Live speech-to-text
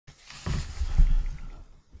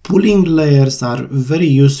Pooling layers are very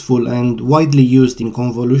useful and widely used in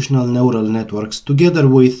convolutional neural networks together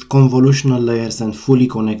with convolutional layers and fully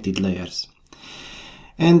connected layers.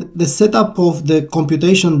 And the setup of the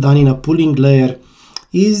computation done in a pooling layer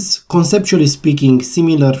is, conceptually speaking,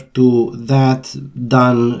 similar to that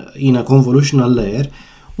done in a convolutional layer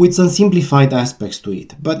with some simplified aspects to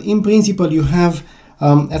it. But in principle you have,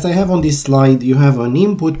 as I have on this slide, you have an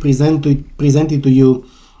input presented to you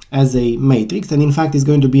as a matrix, and in fact it's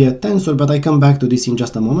going to be a tensor, but I come back to this in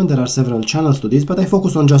just a moment. There are several channels to this, but I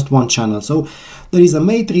focus on just one channel. So there is a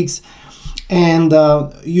matrix and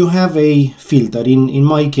you have a filter. In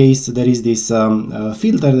my case there is this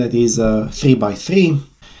filter that is 3 by 3,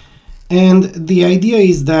 and the idea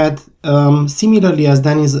is that similarly as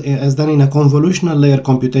done in a convolutional layer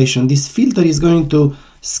computation, this filter is going to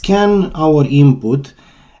scan our input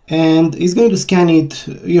and is going to scan it,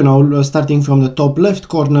 you know, starting from the top left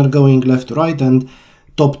corner, going left to right and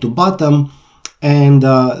top to bottom. And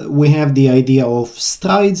we have the idea of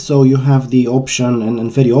strides, so you have the option,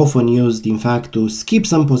 and very often used in fact, to skip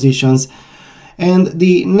some positions. And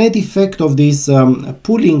the net effect of this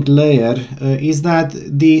pooling layer is that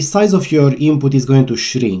the size of your input is going to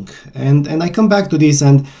shrink. And I come back to this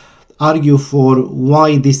and argue for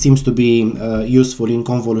why this seems to be useful in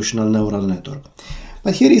convolutional neural network.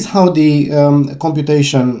 But here is how the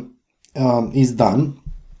computation is done.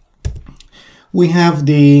 We have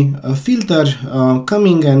the filter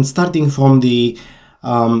coming and starting from the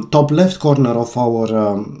top left corner of our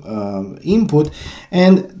input,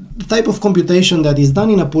 and the type of computation that is done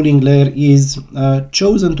in a pooling layer is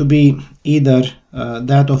chosen to be either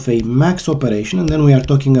that of a max operation, and then we are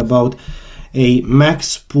talking about a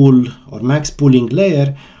max pool or max pooling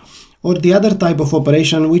layer, or the other type of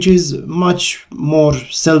operation, which is much more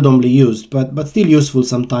seldomly used, but still useful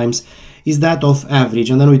sometimes, is that of average,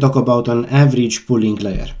 and then we talk about an average pooling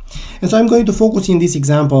layer. And so I'm going to focus in this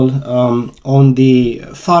example on the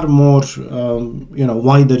far more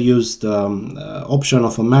wider used option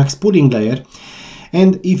of a max pooling layer.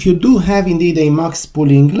 And if you do have indeed a max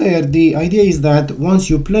pooling layer, the idea is that once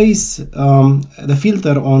you place the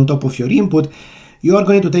filter on top of your input, you are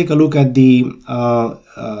going to take a look at the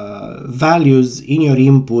values in your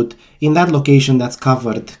input in that location that's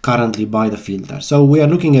covered currently by the filter. So we are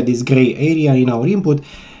looking at this gray area in our input,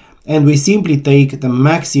 and we simply take the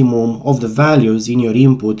maximum of the values in your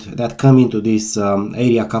input that come into this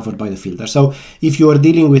area covered by the filter. So if you are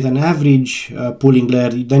dealing with an average pooling layer,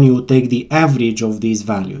 then you take the average of these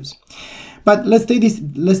values. But let's take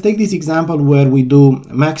this example where we do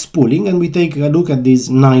max pooling and we take a look at these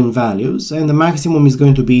 9 values, and the maximum is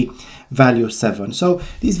going to be value 7. So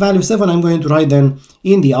this value 7 I'm going to write then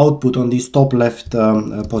in the output on this top left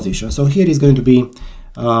position. So here is going to be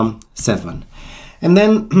 7. And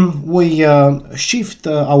then we shift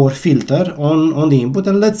our filter on the input,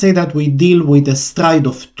 and let's say that we deal with a stride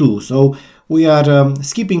of 2. So we are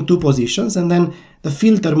skipping 2 positions, and then the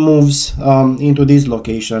filter moves into this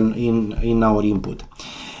location in our input.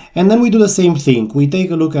 And then we do the same thing. We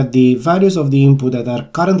take a look at the values of the input that are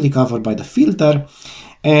currently covered by the filter,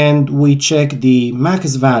 and we check the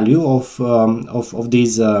max value of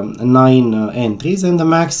these 9 entries, and the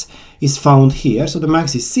max is found here. So the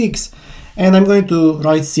max is 6, and I'm going to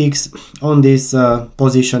write 6 on this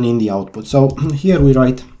position in the output. So here we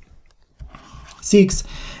write 6,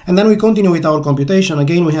 and then we continue with our computation.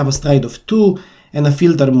 Again, we have a stride of 2, and the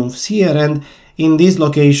filter moves here, and in this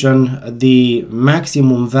location the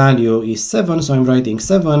maximum value is 7, so I'm writing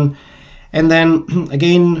 7. And then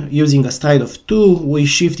again, using a stride of 2, we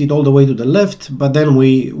shift it all the way to the left, but then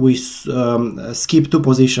we skip 2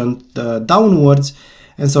 positions downwards,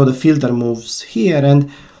 and so the filter moves here, and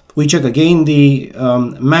we check again the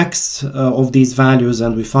max of these values,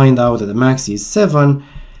 and we find out that the max is 7,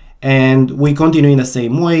 and we continue in the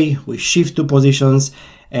same way. We shift 2 positions,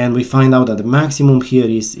 and we find out that the maximum here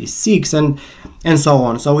is 6, and so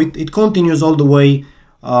on. So it continues all the way,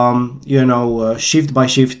 shift by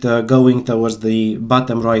shift, going towards the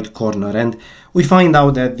bottom right corner, and we find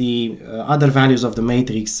out that the other values of the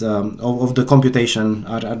matrix of the computation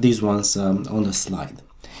are these ones on the slide.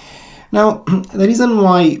 Now, the reason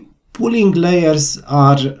why pooling layers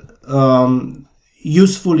are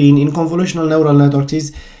useful in convolutional neural networks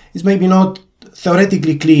is maybe not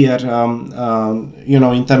theoretically clear,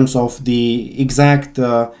 in terms of the exact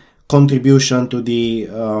contribution to the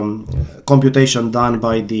computation done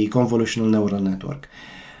by the convolutional neural network.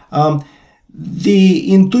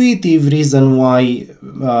 The intuitive reason why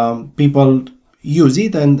people use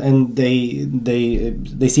it and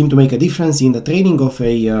they seem to make a difference in the training of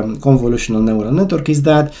a convolutional neural network is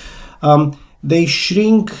that they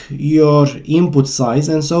shrink your input size,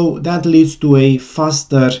 and so that leads to a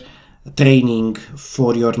faster training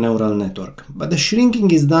for your neural network. But the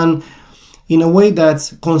shrinking is done in a way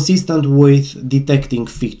that's consistent with detecting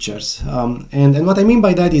features. And what I mean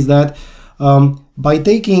by that is that by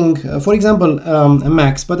taking, for example, a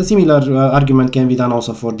max, but a similar argument can be done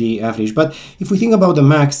also for the average. But if we think about the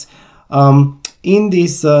max, in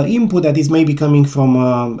this input that is maybe coming from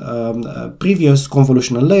a previous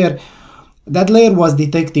convolutional layer, that layer was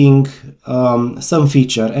detecting some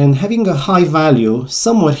feature, and having a high value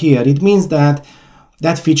somewhere here, it means that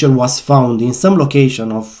that feature was found in some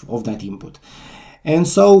location of that input. And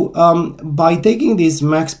so by taking this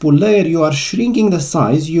max pool layer, you are shrinking the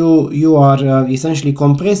size, you are essentially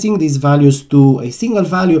compressing these values to a single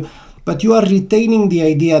value, but you are retaining the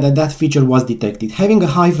idea that that feature was detected. Having a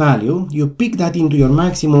high value, you pick that into your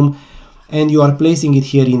maximum and you are placing it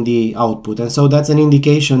here in the output. And so that's an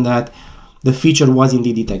indication that the feature was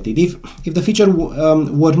indeed detected. If the feature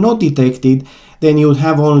were not detected, then you would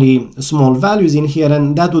have only small values in here,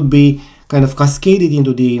 and that would be kind of cascaded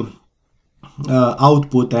into the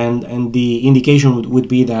output, and the indication would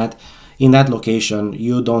be that in that location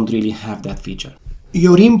you don't really have that feature.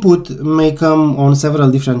 Your input may come on several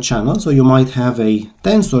different channels, so you might have a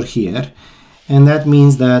tensor here, and that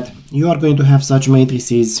means that you are going to have such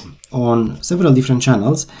matrices on several different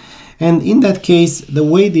channels. And in that case, the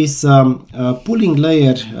way this pooling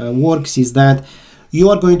layer works is that you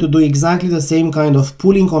are going to do exactly the same kind of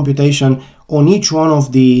pooling computation on each one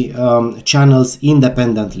of the channels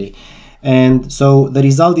independently. And so the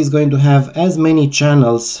result is going to have as many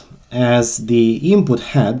channels as the input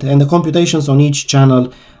had, and the computations on each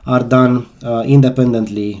channel are done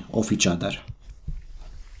independently of each other.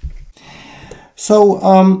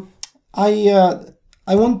 So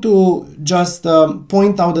I want to just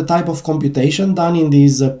point out the type of computation done in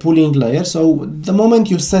this pooling layer. So the moment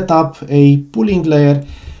you set up a pooling layer,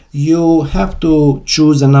 you have to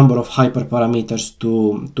choose a number of hyperparameters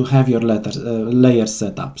to have your layer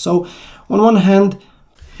set up. So on one hand,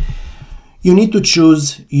 you need to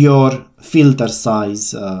choose your filter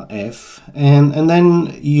size f, and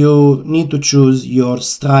then you need to choose your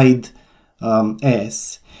stride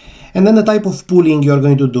s, and then the type of pooling you're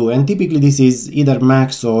going to do, and typically this is either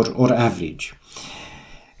max or average.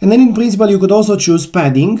 And then in principle you could also choose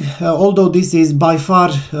padding, although this is by far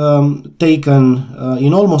taken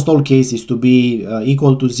in almost all cases to be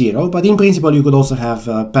equal to 0, but in principle you could also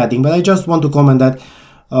have padding. But I just want to comment that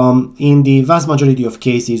in the vast majority of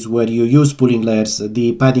cases where you use pooling layers,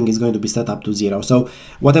 the padding is going to be set up to 0. So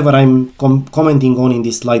whatever I'm commenting on in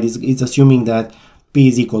this slide is assuming that p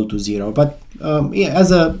is equal to 0. But yeah,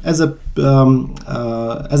 as an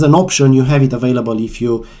option, you have it available if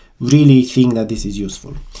you really think that this is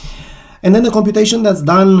useful. And then the computation that's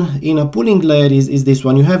done in a pooling layer is this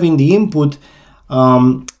one. You have in the input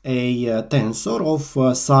a tensor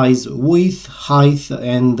of size, width, height,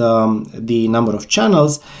 and the number of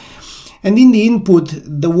channels. And in the input,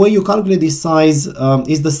 the way you calculate this size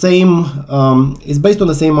is the same, is based on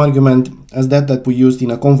the same argument as that we used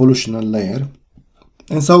in a convolutional layer.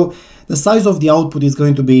 And so the size of the output is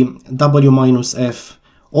going to be w minus f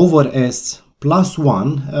over s plus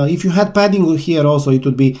 1. If you had padding here also, it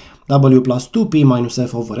would be w plus 2p minus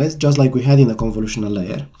f over s, just like we had in the convolutional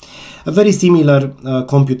layer. A very similar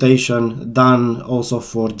computation done also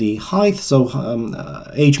for the height, so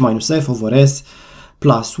h minus f over s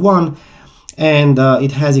plus 1, and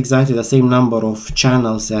it has exactly the same number of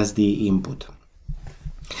channels as the input.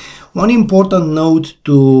 One important note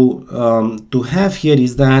to have here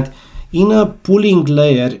is that in a pooling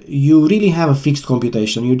layer, you really have a fixed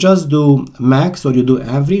computation. You just do max or you do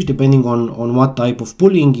average, depending on what type of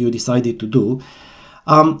pooling you decided to do.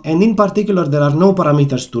 And in particular, there are no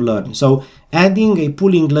parameters to learn. So adding a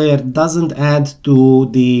pooling layer doesn't add to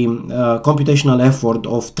the computational effort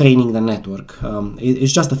of training the network.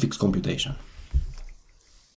 It's just a fixed computation.